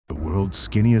world's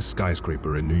skinniest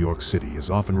skyscraper in New York City is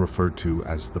often referred to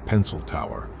as the Pencil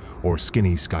Tower, or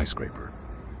Skinny Skyscraper.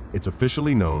 It's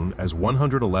officially known as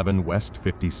 111 West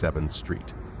 57th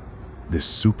Street. This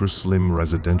super slim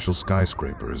residential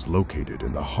skyscraper is located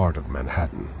in the heart of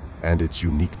Manhattan, and its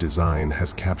unique design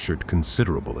has captured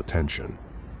considerable attention.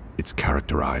 It's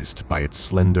characterized by its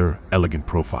slender, elegant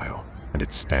profile, and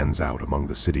it stands out among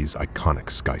the city's iconic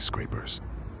skyscrapers.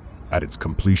 At its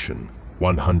completion,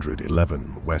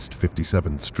 111 West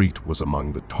 57th Street was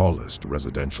among the tallest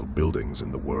residential buildings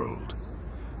in the world,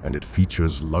 and it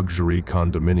features luxury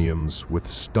condominiums with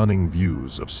stunning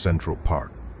views of Central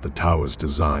Park. The tower's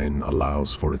design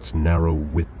allows for its narrow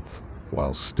width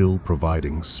while still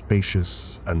providing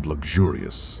spacious and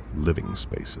luxurious living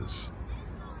spaces.